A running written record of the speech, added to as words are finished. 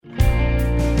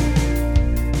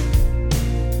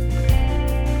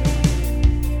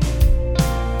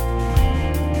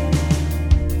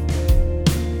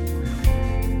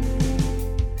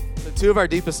two of our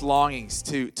deepest longings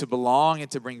to belong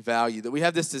and to bring value, that we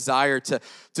have this desire to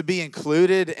be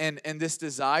included and this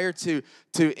desire to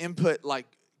input like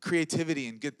creativity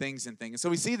and good things and things. And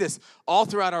so we see this all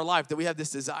throughout our life, that we have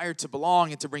this desire to belong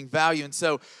and to bring value. And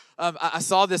so I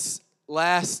saw this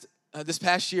this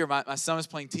past year, my son was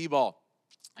playing T-ball.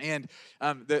 And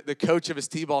the coach of his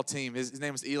T-ball team, his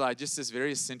name was Eli, just this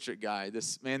very eccentric guy,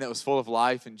 this man that was full of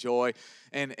life and joy,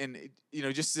 and you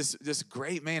know, just this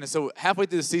great man. And so halfway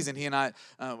through the season, he and I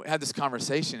had this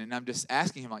conversation, and I'm just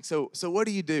asking him, like, so what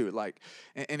do you do? Like,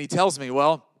 and he tells me,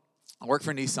 well, I work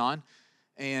for Nissan,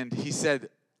 and he said,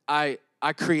 I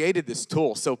created this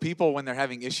tool. So people, when they're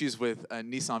having issues with a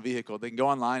Nissan vehicle, they can go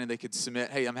online and they could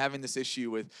submit, hey, I'm having this issue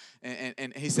with,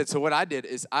 and he said, so what I did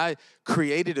is I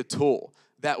created a tool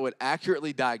that would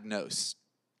accurately diagnose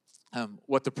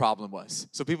what the problem was.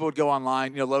 So people would go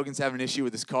online, you know, Logan's having an issue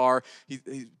with his car,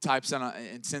 he types in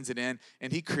and sends it in,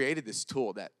 and he created this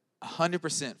tool that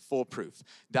 100% foolproof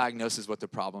diagnoses what the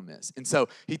problem is. And so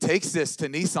he takes this to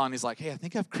Nissan, he's like, hey, I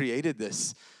think I've created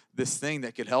this thing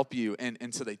that could help you.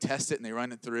 And so they test it and they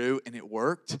run it through, and it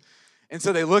worked. And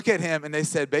so they look at him and they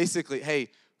said basically,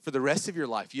 hey, for the rest of your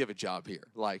life, you have a job here.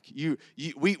 Like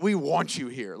we want you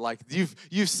here. Like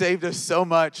you've saved us so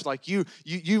much. Like you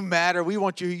matter. We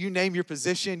want you. You name your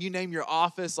position. You name your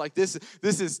office. Like this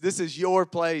is your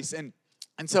place. And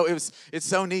so it's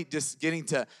so neat just getting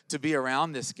to be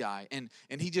around this guy. And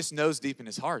he just knows deep in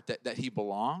his heart that he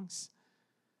belongs.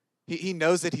 He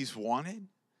knows that he's wanted.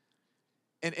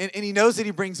 And he knows that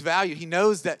he brings value. He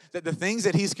knows that the things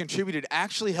that he's contributed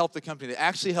actually help the company, that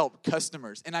actually help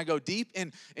customers. And I go deep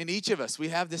in each of us, we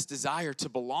have this desire to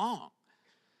belong.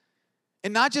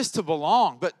 And not just to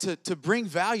belong, but to bring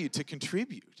value, to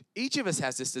contribute. Each of us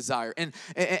has this desire.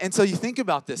 And so you think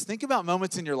about this. Think about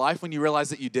moments in your life when you realize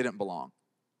that you didn't belong.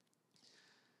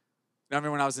 I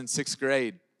remember when I was in 6th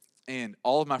grade, and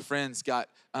all of my friends got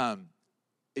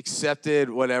accepted,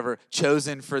 whatever,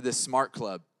 chosen for this smart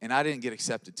club, and I didn't get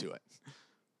accepted to it.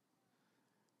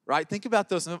 Right? Think about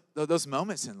those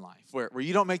moments in life where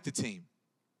you don't make the team.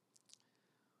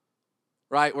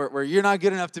 Right? Where you're not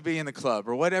good enough to be in the club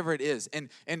or whatever it is. And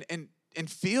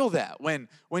feel that when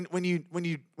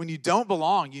you don't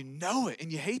belong, you know it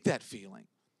and you hate that feeling.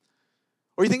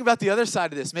 Or you think about the other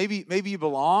side of this. Maybe you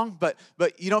belong, but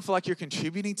you don't feel like you're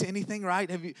contributing to anything, right?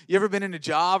 Have you ever been in a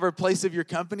job or a place of your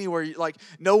company where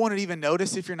no one would even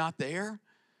notice if you're not there?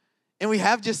 And we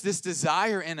have just this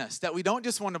desire in us that we don't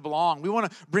just want to belong. We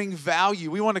want to bring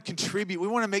value. We want to contribute. We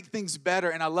want to make things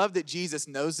better. And I love that Jesus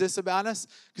knows this about us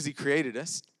because he created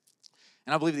us.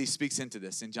 And I believe that he speaks into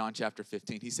this in John chapter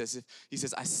 15. He says,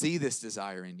 I see this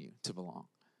desire in you to belong.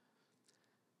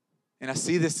 And I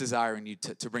see this desire in you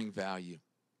to bring value.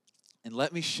 And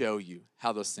let me show you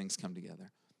how those things come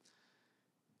together.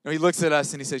 He looks at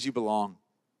us and he says, you belong.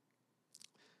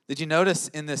 Did you notice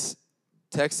in this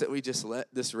text that we just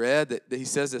read that he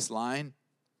says this line?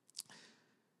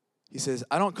 He says,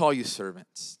 I don't call you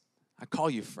servants. I call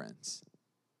you friends.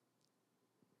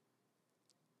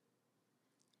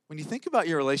 When you think about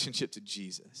your relationship to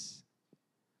Jesus,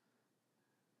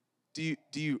 do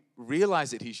you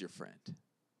realize that he's your friend?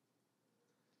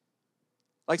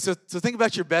 So think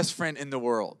about your best friend in the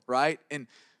world, right? And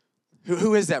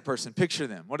who is that person? Picture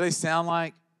them. What do they sound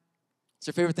like? What's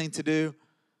their favorite thing to do?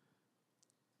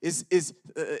 Is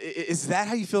that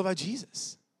how you feel about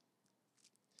Jesus?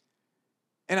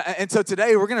 And so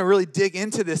today we're going to really dig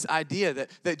into this idea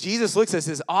that Jesus looks at us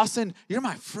and says, Austin, you're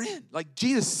my friend. Like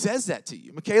Jesus says that to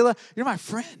you. Michaela, you're my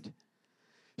friend.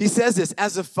 He says this,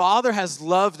 as the Father has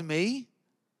loved me,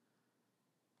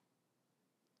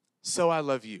 so I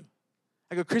love you.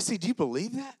 I go, Christy, do you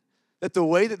believe that? That the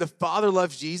way that the Father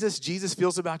loves Jesus, Jesus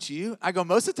feels about you? I go,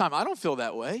 most of the time, I don't feel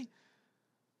that way.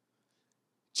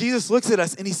 Jesus looks at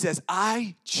us and he says,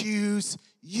 I choose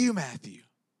you, Matthew.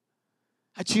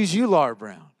 I choose you, Laura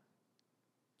Brown.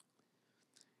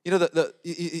 You know,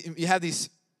 you have these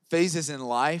phases in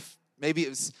life. Maybe it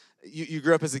was you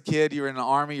grew up as a kid, you were in the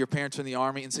Army, your parents were in the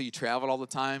Army, and so you traveled all the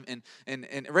time.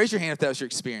 And raise your hand if that was your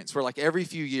experience, where like every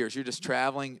few years you're just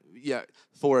traveling. Yeah,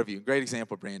 4 of you. Great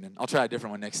example, Brandon. I'll try a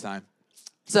different one next time.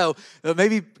 So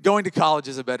maybe going to college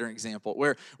is a better example,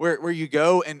 where you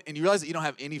go and you realize that you don't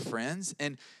have any friends.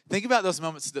 And think about those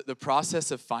moments, the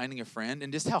process of finding a friend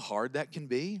and just how hard that can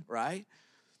be, right?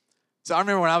 So I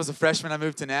remember when I was a freshman, I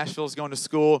moved to Nashville, was going to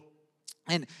school.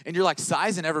 And you're like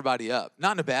sizing everybody up,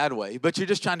 not in a bad way, but you're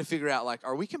just trying to figure out, like,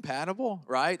 are we compatible,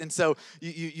 right? And so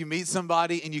you meet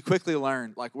somebody and you quickly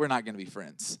learn, like, we're not going to be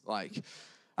friends. Like,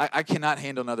 I cannot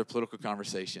handle another political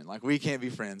conversation. Like, we can't be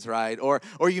friends, right? Or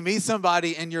you meet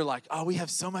somebody and you're like, oh, we have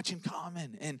so much in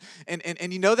common.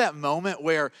 And you know that moment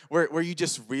where you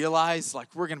just realize,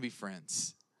 like, we're going to be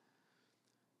friends.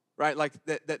 Right? Like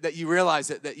that you realize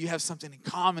that you have something in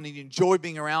common and you enjoy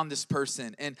being around this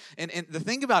person. And the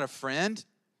thing about a friend,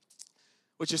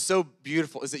 which is so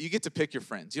beautiful, is that you get to pick your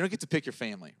friends. You don't get to pick your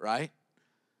family, right?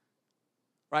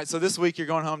 Right? So this week you're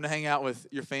going home to hang out with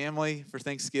your family for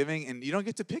Thanksgiving, and you don't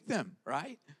get to pick them,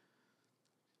 right?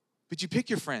 But you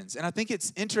pick your friends. And I think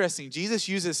it's interesting. Jesus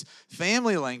uses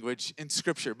family language in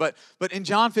Scripture, but in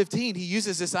John 15, he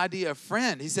uses this idea of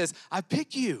friend. He says, I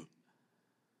pick you.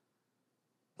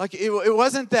 Like, it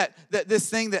wasn't that this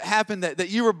thing that happened that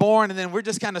you were born and then we're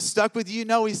just kind of stuck with you.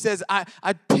 No, he says, I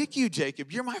pick you,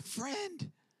 Jacob. You're my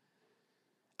friend.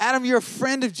 Adam, you're a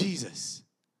friend of Jesus.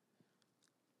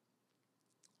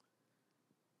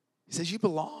 He says, you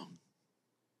belong.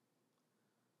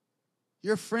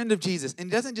 You're a friend of Jesus. And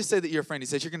he doesn't just say that you're a friend. He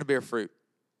says you're going to bear fruit.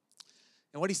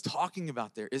 And what he's talking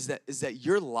about there is that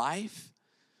your life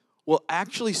will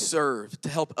actually serve to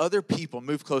help other people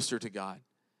move closer to God.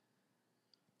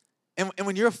 And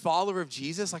when you're a follower of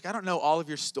Jesus, like, I don't know all of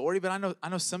your story, but I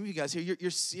know some of you guys here,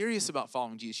 you're serious about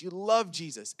following Jesus. You love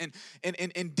Jesus.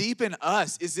 And deep in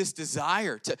us is this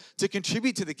desire to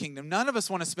contribute to the kingdom. None of us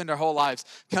want to spend our whole lives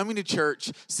coming to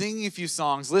church, singing a few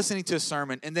songs, listening to a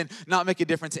sermon, and then not make a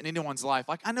difference in anyone's life.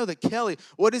 Like, I know that Kelly,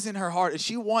 what is in her heart is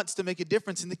she wants to make a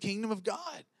difference in the kingdom of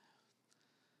God.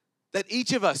 That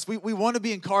each of us, we want to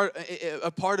be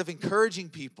a part of encouraging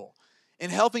people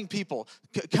and helping people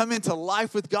come into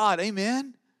life with God.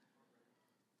 Amen?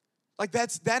 Like,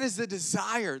 that is the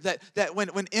desire that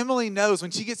when Emily knows, when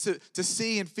she gets to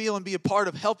see and feel and be a part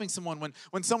of helping someone,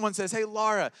 when someone says, hey,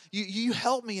 Laura, you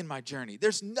help me in my journey.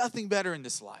 There's nothing better in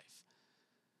this life.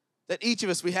 That each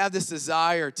of us, we have this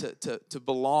desire to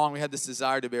belong. We have this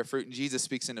desire to bear fruit. And Jesus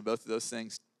speaks into both of those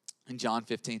things in John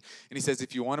 15. And he says,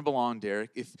 if you want to belong,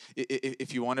 Derek,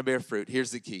 if you want to bear fruit,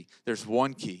 here's the key. There's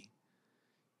one key.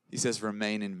 He says,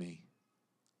 remain in me.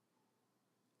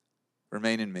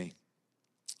 Remain in me.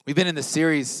 We've been in the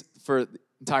series for the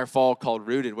entire fall called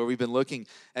Rooted, where we've been looking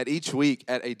at each week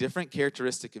at a different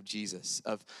characteristic of Jesus,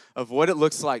 of what it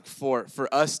looks like for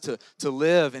us to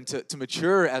live and to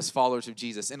mature as followers of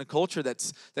Jesus in a culture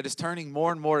that is turning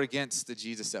more and more against the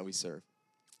Jesus that we serve.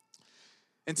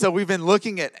 And so we've been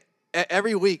looking at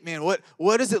every week, man, what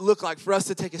does it look like for us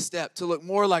to take a step to look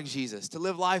more like Jesus, to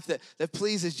live life that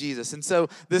pleases Jesus? And so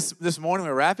this morning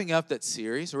we're wrapping up that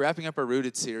series. We're wrapping up our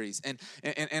Rooted series. And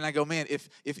I go, man,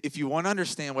 if you want to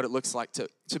understand what it looks like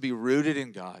to be rooted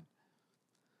in God,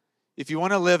 if you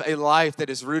want to live a life that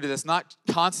is rooted, that's not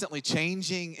constantly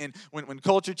changing, and when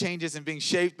culture changes and being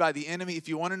shaped by the enemy, if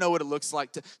you want to know what it looks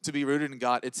like to be rooted in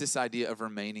God, it's this idea of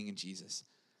remaining in Jesus,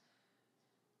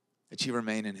 that you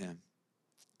remain in him.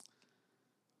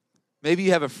 Maybe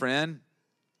you have a friend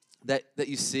that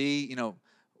you see,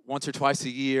 once or twice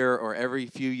a year or every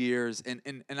few years,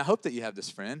 and I hope that you have this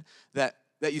friend that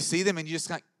you see them and you just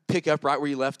kind of pick up right where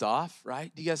you left off,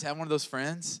 right? Do you guys have one of those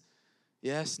friends?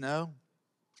 Yes, no?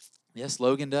 Yes,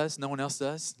 Logan does. No one else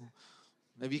does.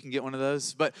 Maybe you can get one of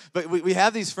those. But we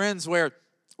have these friends where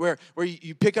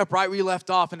you pick up right where you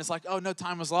left off, and it's like, oh, no,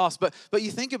 time was lost. But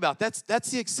you think about that's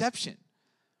the exception.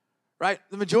 Right?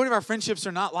 The majority of our friendships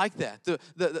are not like that.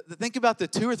 Think about the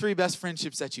 2 or 3 best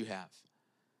friendships that you have.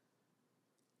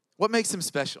 What makes them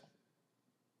special?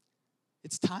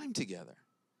 It's time together.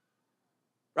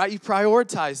 Right? You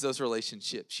prioritize those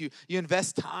relationships. You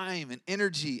invest time and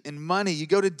energy and money. You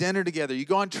go to dinner together. You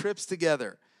go on trips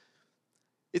together.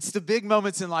 It's the big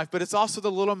moments in life, but it's also the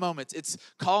little moments. It's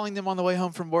calling them on the way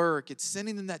home from work. It's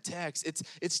sending them that text.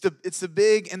 It's the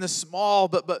big and the small,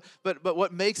 but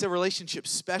what makes a relationship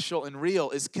special and real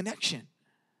is connection.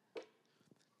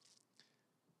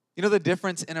 You know the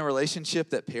difference in a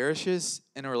relationship that perishes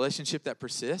and a relationship that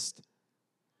persists?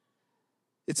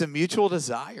 It's a mutual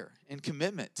desire and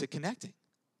commitment to connecting.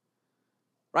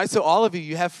 Right? So all of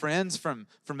you have friends from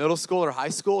middle school or high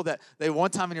school that they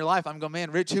one time in your life, I'm going,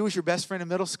 man, Rich, who was your best friend in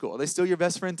middle school? Are they still your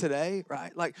best friend today?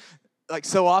 Right? Like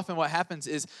so often what happens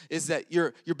is that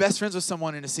you're best friends with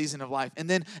someone in a season of life. And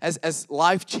then as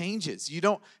life changes, you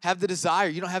don't have the desire,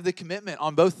 you don't have the commitment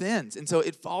on both ends. And so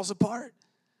it falls apart.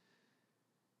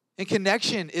 And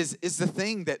connection is the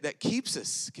thing that keeps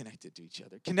us connected to each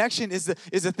other. Connection is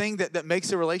the thing that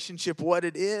makes a relationship what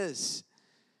it is.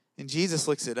 And Jesus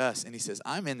looks at us and he says,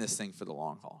 I'm in this thing for the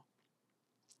long haul.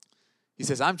 He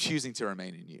says, I'm choosing to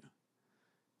remain in you.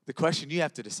 The question you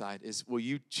have to decide is, will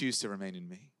you choose to remain in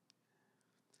me?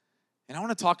 And I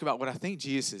want to talk about what I think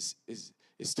Jesus is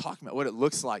talking about, what it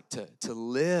looks like to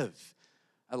live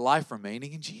a life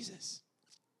remaining in Jesus.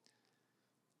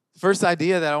 The first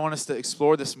idea that I want us to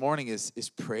explore this morning is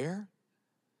prayer.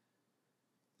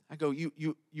 I go,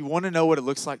 you want to know what it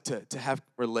looks like to have a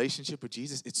relationship with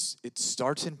Jesus? It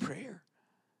starts in prayer.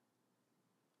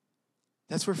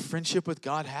 That's where friendship with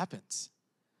God happens.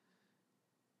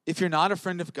 If you're not a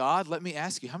friend of God, let me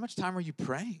ask you, how much time are you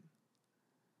praying?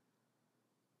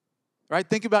 Right?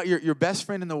 Think about your best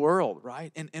friend in the world,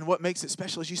 right? And what makes it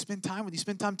special is you spend time with, you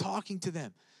spend time talking to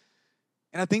them.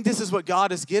 And I think this is what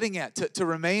God is getting at, to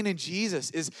remain in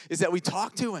Jesus, is that we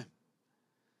talk to him.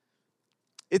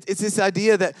 It's this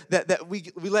idea that we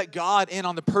let God in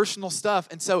on the personal stuff.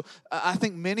 And so I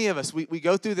think many of us, we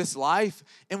go through this life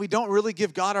and we don't really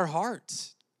give God our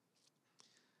hearts.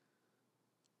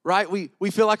 Right?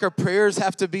 We feel like our prayers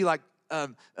have to be like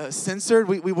censored.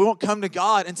 We won't come to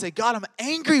God and say, God, I'm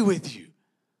angry with you.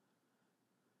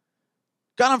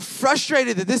 God, I'm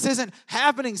frustrated that this isn't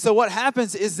happening. So what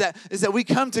happens is that we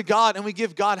come to God and we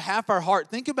give God half our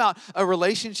heart. Think about a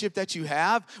relationship that you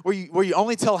have where you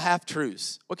only tell half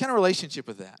truths. What kind of relationship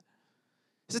is that?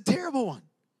 It's a terrible one.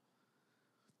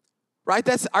 Right?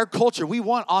 That's our culture. We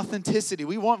want authenticity.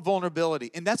 We want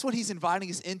vulnerability. And that's what he's inviting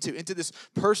us into this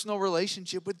personal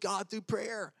relationship with God through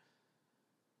prayer.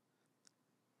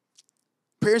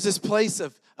 Prayer is this place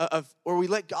of where we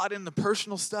let God in the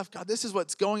personal stuff. God, this is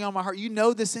what's going on in my heart. You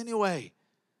know this anyway.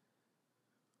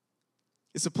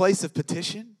 It's a place of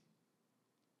petition.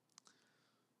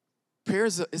 Prayer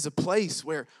is a place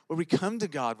where we come to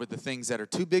God with the things that are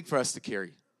too big for us to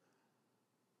carry.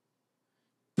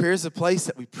 Prayer is a place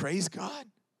that we praise God. I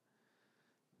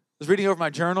was reading over my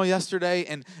journal yesterday,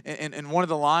 and one of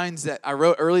the lines that I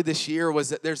wrote early this year was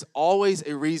that there's always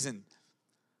a reason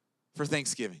for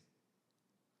Thanksgiving.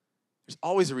 There's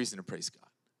always a reason to praise God.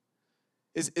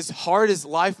 As hard as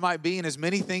life might be and as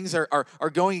many things are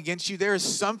going against you, there is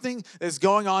something that is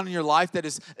going on in your life that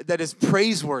is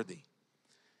praiseworthy.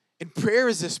 And prayer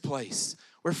is this place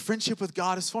where friendship with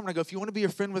God is formed. I go, if you want to be a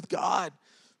friend with God,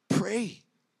 pray.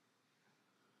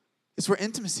 It's where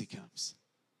intimacy comes.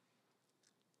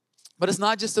 But it's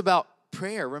not just about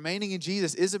prayer. Remaining in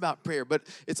Jesus is about prayer, but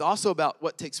it's also about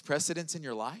what takes precedence in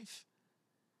your life.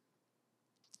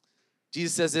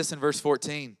 Jesus says this in verse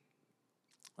 14.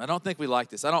 I don't think we like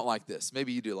this. I don't like this.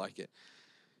 Maybe you do like it.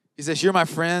 He says, you're my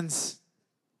friends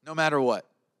no matter what.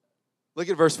 Look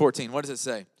at verse 14. What does it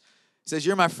say? It says,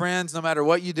 you're my friends no matter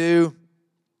what you do,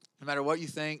 no matter what you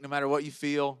think, no matter what you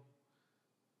feel.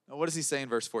 Now, what does he say in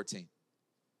verse 14?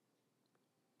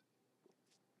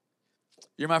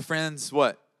 You're my friends,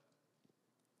 what?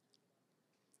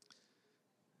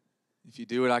 If you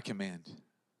do what I command.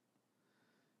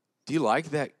 Do you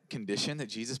like that condition that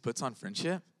Jesus puts on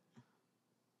friendship?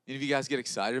 Any of you guys get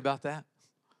excited about that?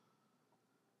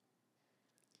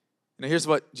 Now, here's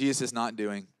what Jesus is not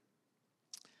doing.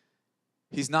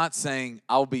 He's not saying,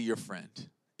 I'll be your friend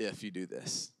if you do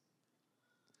this.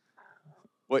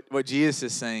 What Jesus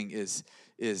is saying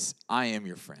is I am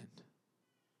your friend.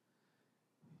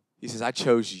 He says, I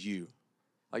chose you.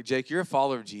 Like, Jake, you're a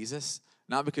follower of Jesus,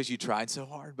 not because you tried so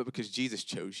hard, but because Jesus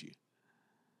chose you.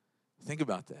 Think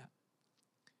about that.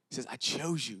 He says, I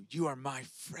chose you. You are my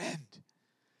friend.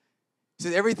 He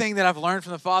says, everything that I've learned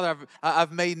from the Father,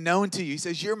 I've made known to you. He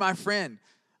says, you're my friend.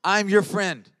 I'm your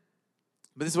friend.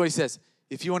 But this is what he says.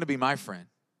 If you want to be my friend,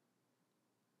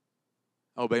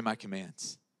 obey my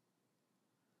commands.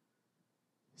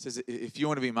 He says, if you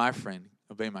want to be my friend,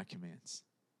 obey my commands.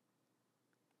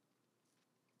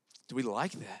 Do we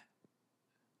like that?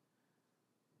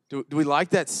 Do we like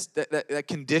that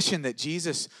condition that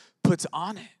Jesus puts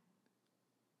on it?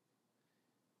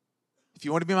 If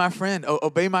you want to be my friend,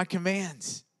 obey my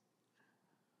commands.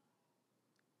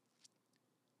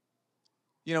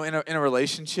 You know, in a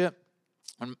relationship,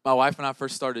 when my wife and I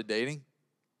first started dating,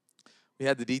 we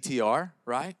had the DTR,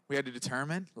 right? We had to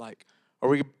determine, like, are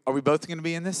we both going to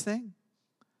be in this thing?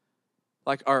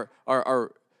 Like, are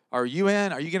you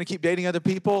in? Are you going to keep dating other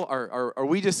people? Are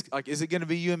we just, like, is it going to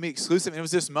be you and me exclusive? And it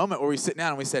was this moment where we sit down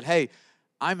and we said, hey,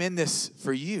 I'm in this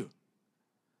for you.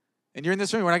 And you're in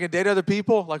this room. We're not going to date other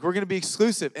people. Like, we're going to be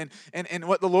exclusive. And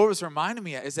what the Lord was reminding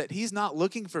me of is that he's not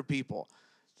looking for people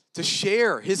to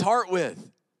share his heart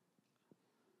with.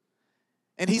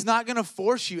 And he's not going to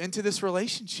force you into this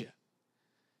relationship.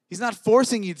 He's not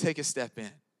forcing you to take a step in.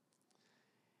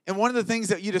 And one of the things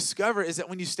that you discover is that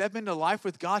when you step into life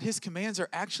with God, his commands are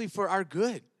actually for our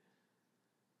good.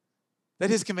 That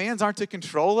his commands aren't to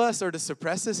control us or to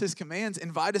suppress us. His commands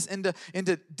invite us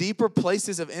into deeper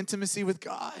places of intimacy with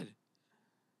God.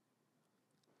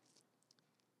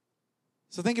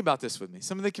 So think about this with me.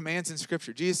 Some of the commands in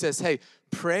Scripture. Jesus says, hey,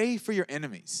 pray for your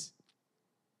enemies.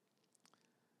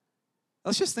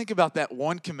 Let's just think about that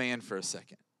one command for a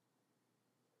second.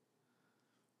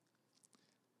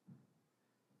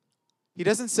 He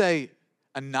doesn't say,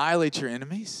 annihilate your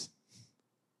enemies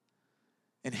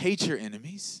and hate your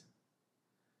enemies.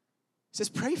 He says,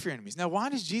 pray for your enemies. Now, why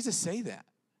does Jesus say that?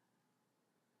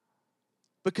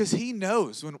 Because he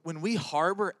knows when we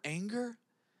harbor anger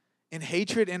and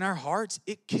hatred in our hearts,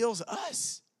 it kills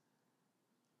us.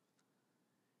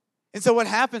 And so what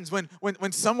happens when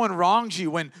someone wrongs you,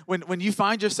 when you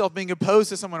find yourself being opposed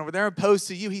to someone, or when they're opposed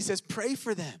to you, he says, pray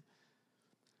for them.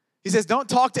 He says, don't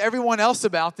talk to everyone else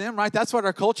about them, right? That's what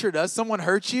our culture does. Someone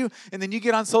hurts you, and then you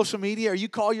get on social media or you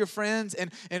call your friends,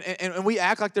 and we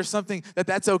act like there's something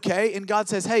that's okay. And God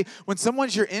says, hey, when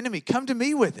someone's your enemy, come to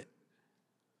me with it.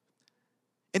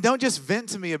 And don't just vent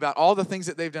to me about all the things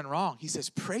that they've done wrong. He says,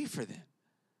 pray for them.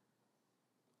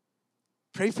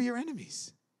 Pray for your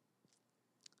enemies.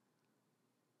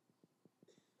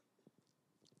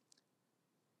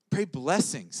 Pray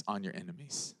blessings on your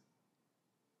enemies.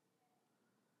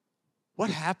 What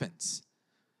happens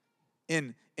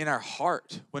in our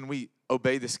heart when we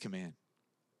obey this command?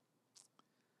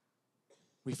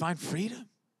 We find freedom.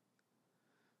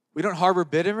 We don't harbor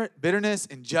bitterness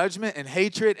and judgment and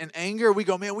hatred and anger. We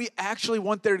go, man, we actually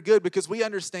want their good because we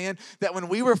understand that when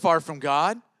we were far from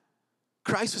God,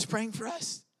 Christ was praying for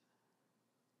us.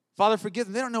 Father, forgive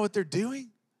them. They don't know what they're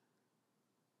doing.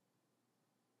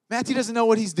 Matthew doesn't know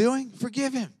what he's doing.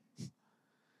 Forgive him.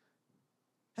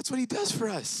 That's what he does for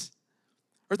us.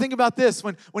 Or think about this,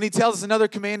 when he tells us another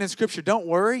command in Scripture, don't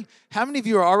worry. How many of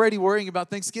you are already worrying about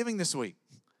Thanksgiving this week?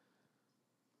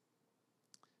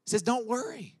 He says, don't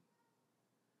worry.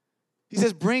 He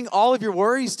says, bring all of your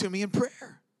worries to me in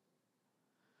prayer.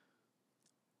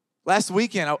 Last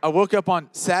weekend, I woke up on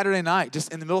Saturday night,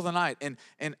 just in the middle of the night,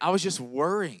 and I was just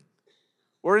worrying.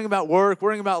 Worrying about work,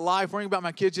 worrying about life, worrying about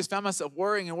my kids. Just found myself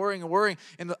worrying and worrying and worrying.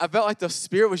 And I felt like the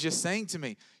Spirit was just saying to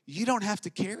me, you don't have to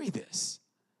carry this.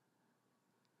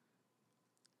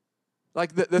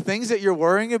 Like the things that you're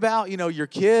worrying about, your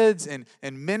kids and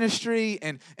ministry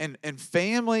and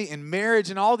family and marriage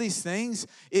and all these things,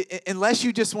 unless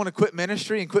you just want to quit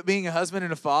ministry and quit being a husband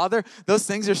and a father, those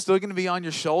things are still going to be on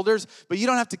your shoulders, but you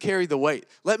don't have to carry the weight.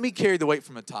 Let me carry the weight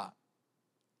from the top.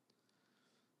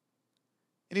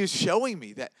 And he was showing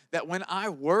me that when I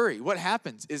worry, what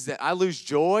happens is that I lose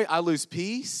joy, I lose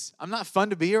peace. I'm not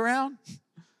fun to be around.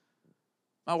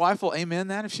 My wife will amen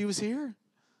that if she was here.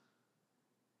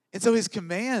 And so his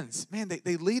commands, man,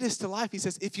 they lead us to life. He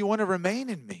says, if you want to remain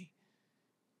in me,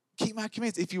 keep my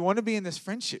commands. If you want to be in this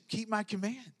friendship, keep my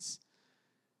commands.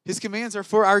 His commands are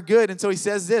for our good. And so he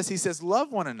says this, he says,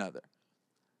 love one another.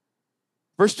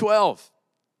 Verse 12,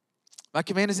 my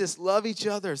command is this, love each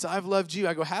other as I've loved you.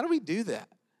 I go, how do we do that?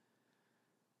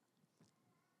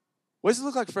 What does it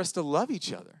look like for us to love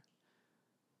each other?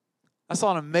 I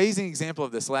saw an amazing example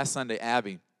of this last Sunday,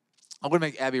 Abby. I would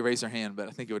make Abby raise her hand, but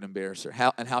I think it would embarrass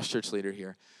her. And house church leader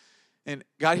here. And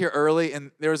got here early, and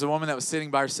there was a woman that was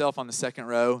sitting by herself on the second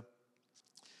row.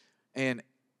 And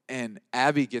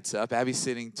Abby gets up. Abby's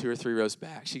sitting 2 or 3 rows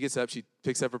back. She gets up, she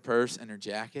picks up her purse and her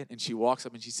jacket, and she walks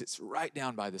up and she sits right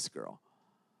down by this girl.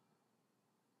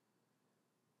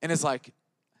 And it's like,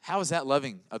 how is that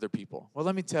loving other people? Well,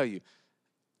 let me tell you,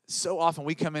 so often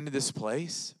we come into this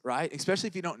place, right? Especially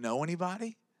if you don't know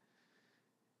anybody.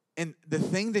 And the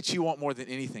thing that you want more than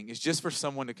anything is just for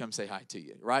someone to come say hi to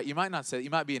you, right? You might not say, you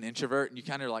might be an introvert and you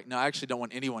kind of like, no, I actually don't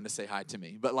want anyone to say hi to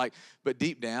me. But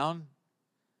deep down,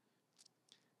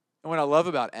 and what I love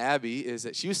about Abby is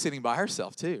that she was sitting by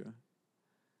herself too.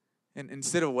 And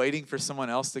instead of waiting for someone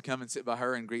else to come and sit by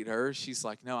her and greet her, she's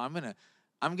like, no, I'm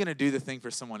gonna do the thing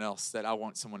for someone else that I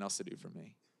want someone else to do for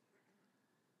me.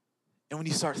 And when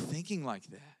you start thinking like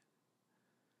that,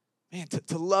 man,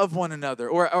 to love one another.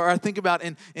 Or I think about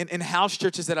in house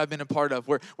churches that I've been a part of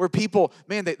where people,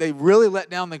 man, they really let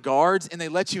down the guards and they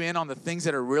let you in on the things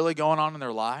that are really going on in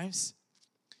their lives.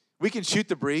 We can shoot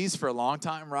the breeze for a long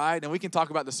time, right? And we can talk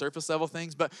about the surface level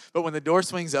things, but when the door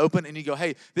swings open and you go,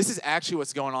 hey, this is actually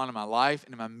what's going on in my life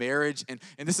and in my marriage, and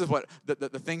this is what the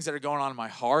things that are going on in my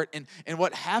heart. And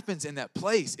what happens in that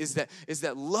place is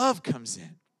that love comes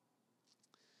in.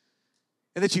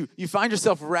 And that you find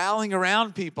yourself rallying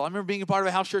around people. I remember being a part of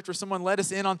a house church where someone let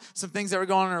us in on some things that were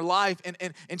going on in her life,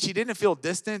 and she didn't feel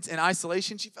distance and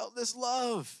isolation. She felt this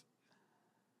love.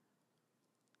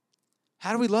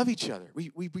 How do we love each other?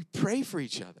 We pray for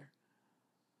each other.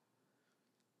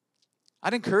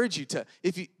 I'd encourage you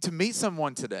to meet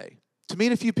someone today, to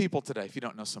meet a few people today if you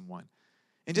don't know someone,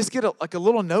 and just get a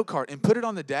little note card and put it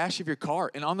on the dash of your car,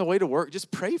 and on the way to work,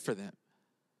 just pray for them.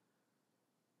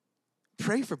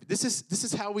 pray for me. This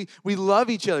is how we love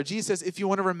each other. Jesus says, if you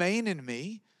want to remain in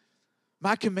me,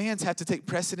 my commands have to take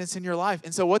precedence in your life.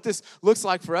 And so what this looks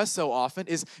like for us so often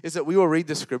is that we will read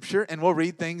the scripture and we'll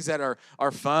read things that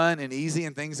are fun and easy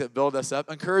and things that build us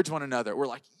up, encourage one another. We're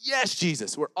like, yes,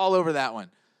 Jesus, we're all over that one.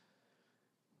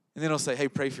 And then he'll say, hey,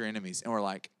 pray for your enemies. And we're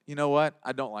like, you know what?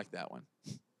 I don't like that one.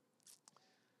 And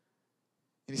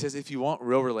he says, if you want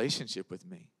real relationship with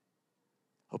me,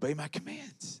 obey my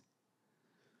commands.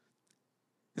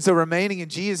 And so remaining in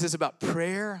Jesus is about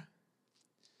prayer.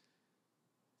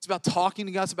 It's about talking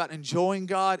to God. It's about enjoying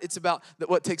God. It's about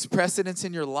what takes precedence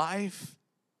in your life.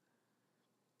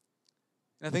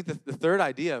 And I think the third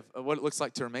idea of what it looks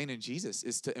like to remain in Jesus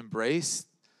is to embrace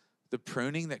the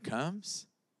pruning that comes.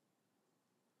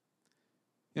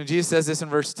 You know, Jesus says this in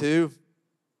verse 2.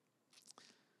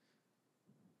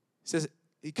 He says,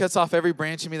 he cuts off every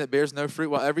branch in me that bears no fruit,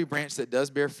 while every branch that does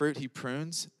bear fruit, he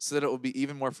prunes so that it will be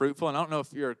even more fruitful. And I don't know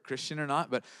if you're a Christian or not,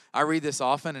 but I read this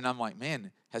often and I'm like, man,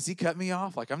 has he cut me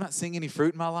off? Like, I'm not seeing any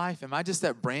fruit in my life. Am I just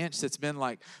that branch that's been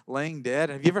like laying dead?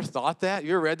 Have you ever thought that?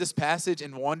 You ever read this passage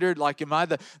and wondered, like, am I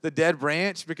the dead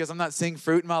branch because I'm not seeing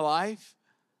fruit in my life?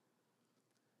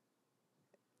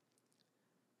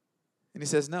 And he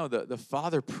says, no, the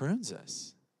Father prunes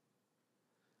us.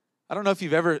 I don't know if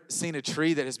you've ever seen a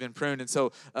tree that has been pruned. And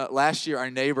so last year, our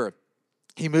neighbor,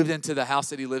 he moved into the house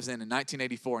that he lives in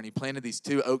 1984, and he planted these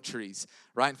 2 oak trees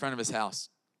right in front of his house.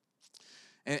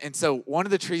 And so one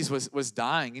of the trees was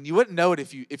dying, and you wouldn't know it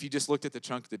if you just looked at the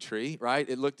trunk of the tree, right?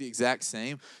 It looked the exact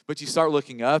same, but you start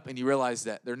looking up, and you realize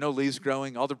that there are no leaves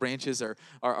growing. All the branches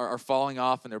are falling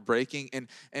off, and they're breaking.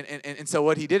 And so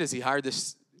what he did is he hired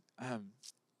this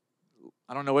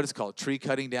I don't know what it's called, tree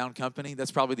cutting down company.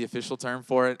 That's probably the official term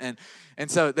for it.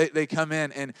 And so they come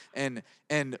in and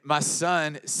my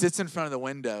son sits in front of the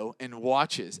window and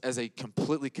watches as they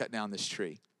completely cut down this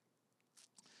tree.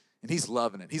 And he's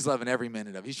loving it. He's loving every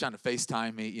minute of it. He's trying to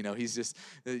FaceTime me. You know, he's just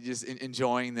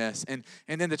enjoying this. And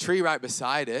then the tree right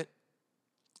beside it,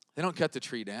 they don't cut the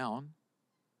tree down.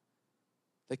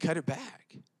 They cut it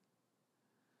back.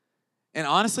 And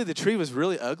honestly, the tree was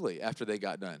really ugly after they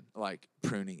got done, like,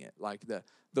 pruning it. Like,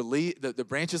 the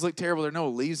branches look terrible. There are no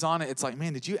leaves on it. It's like,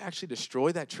 man, did you actually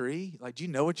destroy that tree? Like, do you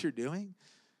know what you're doing?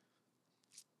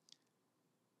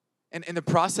 And the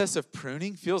process of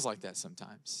pruning feels like that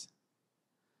sometimes.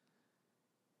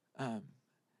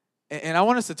 And I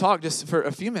want us to talk just for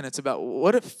a few minutes about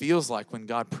what it feels like when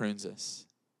God prunes us,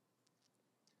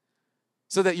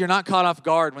 so that you're not caught off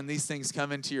guard when these things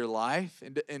come into your life.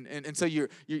 And so you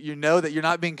know that you're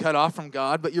not being cut off from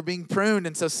God, but you're being pruned.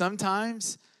 And so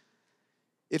sometimes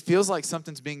it feels like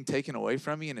something's being taken away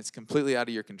from you and it's completely out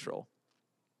of your control.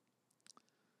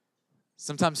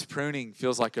 Sometimes pruning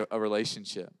feels like a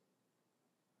relationship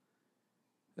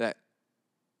that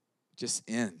just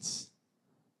ends.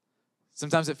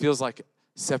 Sometimes it feels like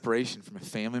separation from a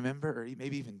family member or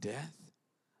maybe even death.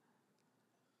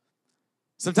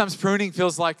 Sometimes pruning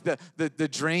feels like the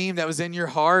dream that was in your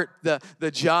heart,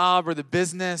 the job or the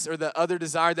business or the other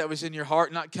desire that was in your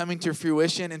heart not coming to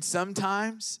fruition. And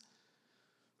sometimes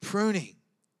pruning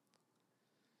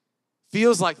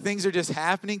feels like things are just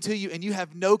happening to you and you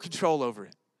have no control over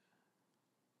it.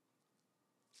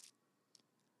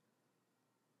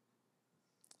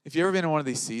 If you've ever been in one of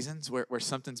these seasons where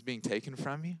something's being taken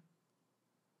from you,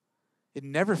 it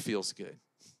never feels good.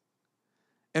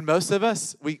 And most of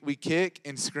us, we kick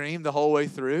and scream the whole way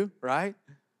through, right?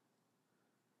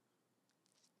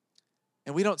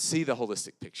 And we don't see the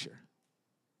holistic picture.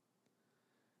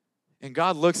 And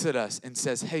God looks at us and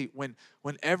says, hey,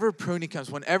 whenever pruning comes,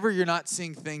 whenever you're not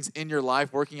seeing things in your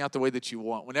life working out the way that you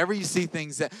want, whenever you see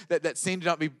things that seem to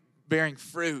not be bearing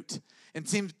fruit and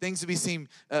seem to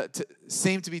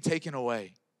be taken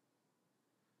away,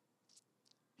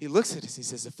 he looks at us and he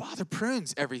says, the Father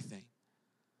prunes everything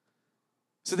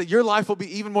so that your life will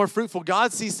be even more fruitful.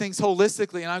 God sees things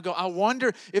holistically. And I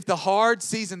wonder if the hard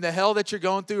season, the hell that you're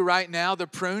going through right now, the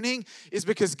pruning, is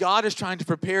because God is trying to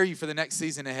prepare you for the next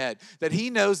season ahead. That he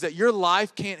knows that your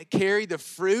life can't carry the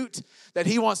fruit that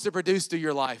he wants to produce through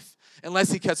your life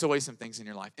unless he cuts away some things in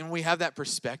your life. And when we have that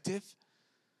perspective,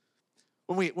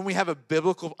 when we have a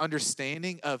biblical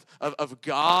understanding of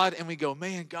God and we go,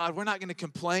 man, God, we're not going to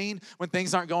complain when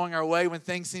things aren't going our way, when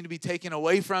things seem to be taken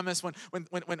away from us, when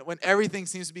everything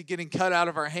seems to be getting cut out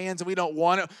of our hands and we don't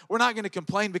want it, we're not going to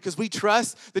complain because we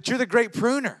trust that you're the great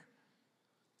pruner.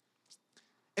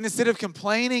 And instead of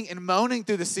complaining and moaning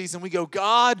through the season, we go,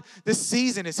 God, this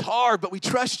season is hard, but we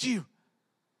trust you.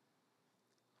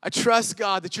 I trust,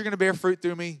 God, that you're going to bear fruit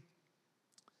through me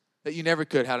that you never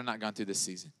could had I not gone through this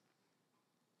season.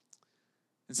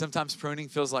 And sometimes pruning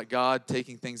feels like God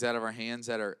taking things out of our hands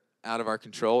that are out of our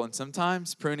control. And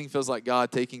sometimes pruning feels like God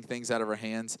taking things out of our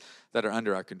hands that are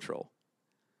under our control.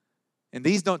 And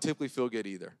these don't typically feel good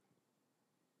either.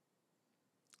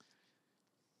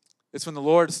 It's when the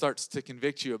Lord starts to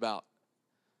convict you about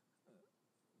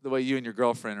the way you and your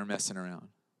girlfriend are messing around.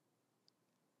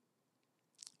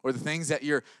 Or the things that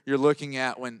you're looking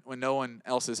at when no one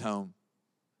else is home.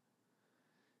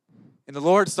 And the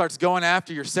Lord starts going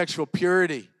after your sexual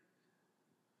purity.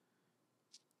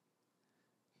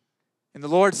 And the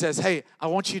Lord says, hey, I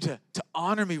want you to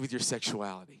honor me with your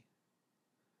sexuality.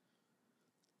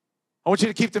 I want you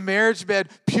to keep the marriage bed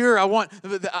pure.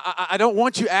 I don't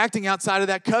want you acting outside of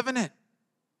that covenant.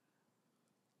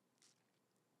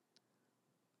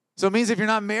 So it means if you're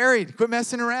not married, quit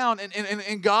messing around.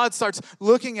 And God starts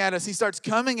looking at us. He starts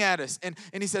coming at us. And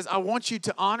he says, I want you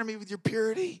to honor me with your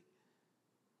purity.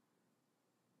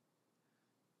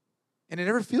 And it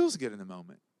never feels good in the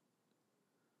moment.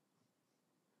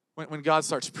 When God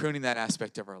starts pruning that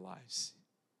aspect of our lives.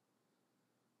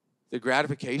 The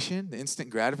gratification, the instant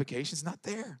gratification is not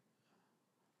there.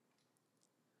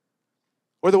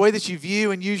 Or the way that you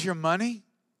view and use your money.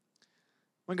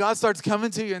 When God starts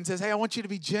coming to you and says, hey, I want you to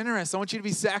be generous. I want you to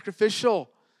be sacrificial.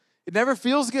 It never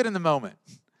feels good in the moment.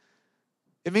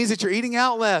 It means that you're eating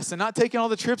out less and not taking all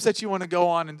the trips that you want to go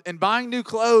on and buying new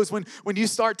clothes. When you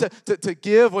start to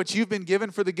give what you've been given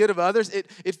for the good of others,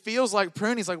 it feels like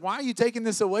pruning. It's like, why are you taking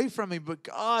this away from me? But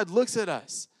God looks at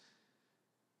us.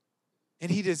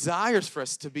 And he desires for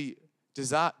us to be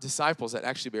disciples that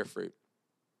actually bear fruit.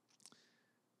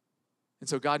 And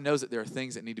so God knows that there are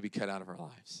things that need to be cut out of our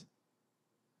lives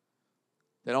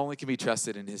that only can be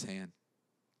trusted in his hand.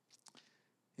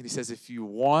 And he says, if you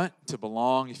want to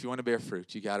belong, if you want to bear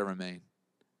fruit, you got to remain.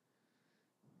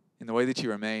 And the way that you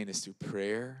remain is through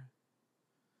prayer.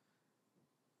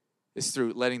 It's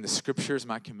through letting the scriptures,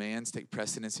 my commands, take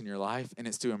precedence in your life. And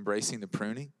it's through embracing the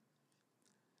pruning.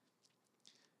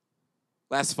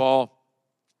 Last fall,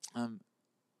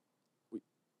 we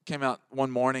came out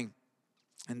one morning.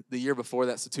 And the year before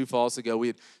that, so 2 falls ago, we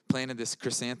had planted this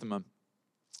chrysanthemum.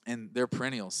 And they're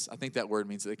perennials. I think that word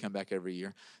means that they come back every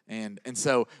year. And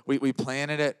so we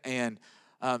planted it, and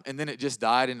then it just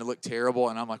died, and it looked terrible.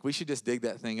 And I'm like, we should just dig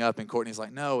that thing up. And Courtney's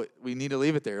like, no, we need to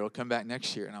leave it there. It'll come back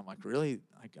next year. And I'm like, really?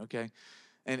 Like, okay.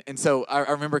 And so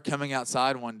I remember coming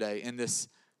outside one day, and this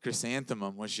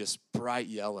chrysanthemum was just bright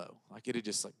yellow. Like it had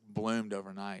just like bloomed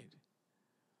overnight.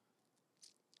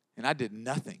 And I did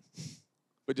nothing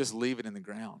but just leave it in the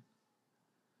ground.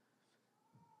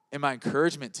 And my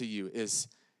encouragement to you is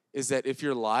that if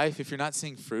you're not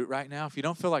seeing fruit right now, if you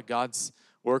don't feel like God's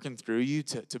working through you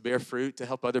to bear fruit, to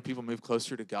help other people move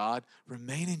closer to God,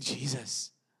 remain in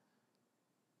Jesus.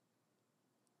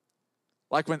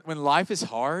 Like when life is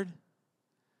hard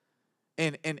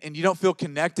and you don't feel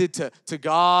connected to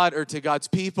God or to God's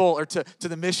people or to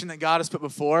the mission that God has put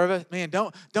before us, man,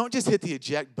 don't just hit the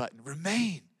eject button.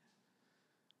 Remain.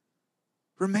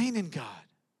 Remain in God.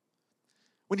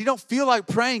 When you don't feel like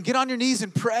praying, get on your knees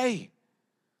and pray.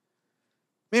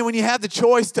 Man, when you have the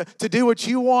choice to do what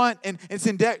you want and it's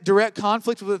in direct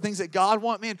conflict with the things that God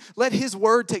wants, man, let his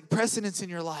word take precedence in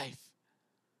your life.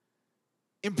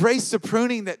 Embrace the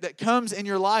pruning that comes in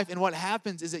your life, and what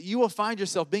happens is that you will find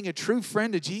yourself being a true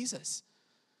friend of Jesus.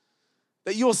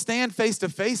 That you will stand face to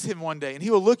face him one day, and he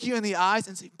will look you in the eyes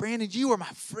and say, Brandon, you are my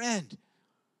friend.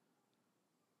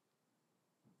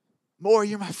 More,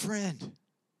 you're my friend.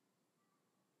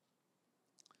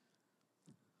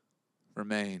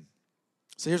 Remain.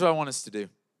 So here's what I want us to do.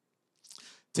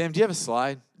 Tim, do you have a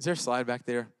slide? Is there a slide back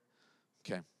there?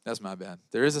 Okay, that's my bad.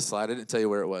 There is a slide. I didn't tell you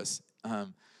where it was.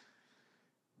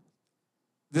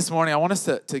 This morning, I want us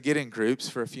to get in groups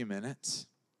for a few minutes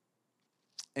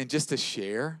and just to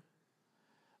share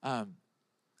a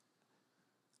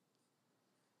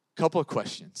couple of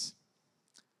questions.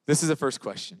 This is the first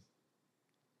question.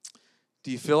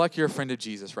 Do you feel like you're a friend of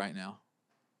Jesus right now?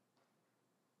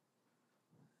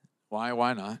 Why?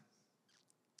 Why not?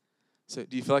 So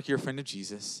do you feel like you're a friend of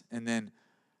Jesus? And then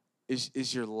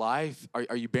is your life,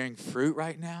 are you bearing fruit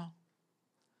right now?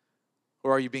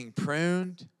 Or are you being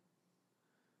pruned?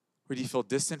 Or do you feel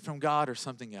distant from God or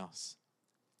something else?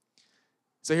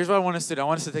 So here's what I want us to do. I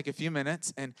want us to take a few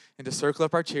minutes and to circle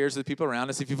up our chairs with the people around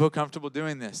us. If you feel comfortable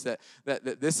doing this, that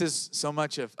this is so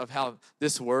much of how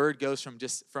this word goes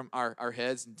from our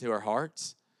heads into our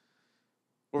hearts,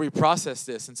 where we process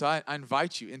this. And so I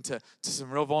invite you into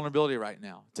some real vulnerability right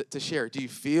now to share. Do you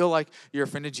feel like you're a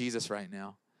friend of Jesus right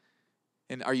now?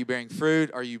 And are you bearing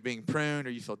fruit? Are you being pruned? Or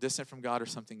you feel distant from God or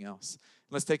something else?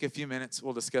 Let's take a few minutes.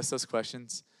 We'll discuss those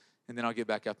questions. And then I'll get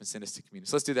back up and send us to community.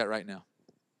 So let's do that right now.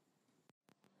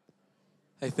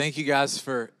 Hey, thank you guys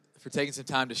for taking some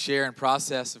time to share and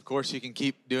process. Of course, you can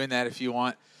keep doing that if you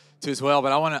want to as well.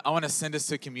 But I want to send us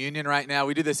to communion right now.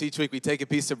 We do this each week. We take a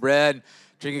piece of bread,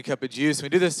 drink a cup of juice. We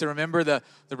do this to remember the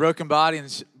broken body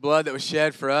and blood that was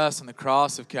shed for us on the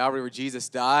cross of Calvary, where Jesus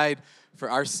died for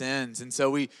our sins. And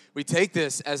so we take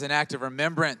this as an act of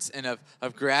remembrance and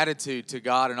of gratitude to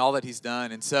God and all that He's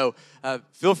done. And so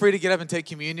feel free to get up and take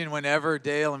communion whenever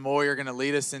Dale and Moy are going to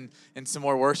lead us in some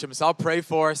more worship. And so I'll pray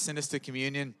for us, send us to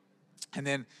communion, and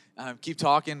then keep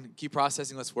talking, keep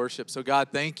processing, let's worship. So God,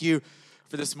 thank you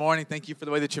for this morning. Thank you for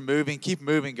the way that you're moving. Keep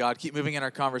moving, God. Keep moving in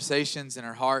our conversations and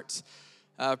our hearts.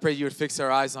 I pray you would fix our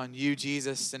eyes on you,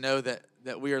 Jesus, to know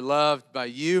that we are loved by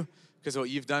you because of what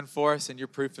you've done for us, and you're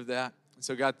proof of that. And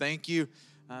so, God, thank you.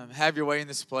 Have your way in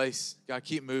this place. God,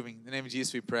 keep moving. In the name of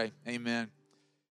Jesus we pray. Amen.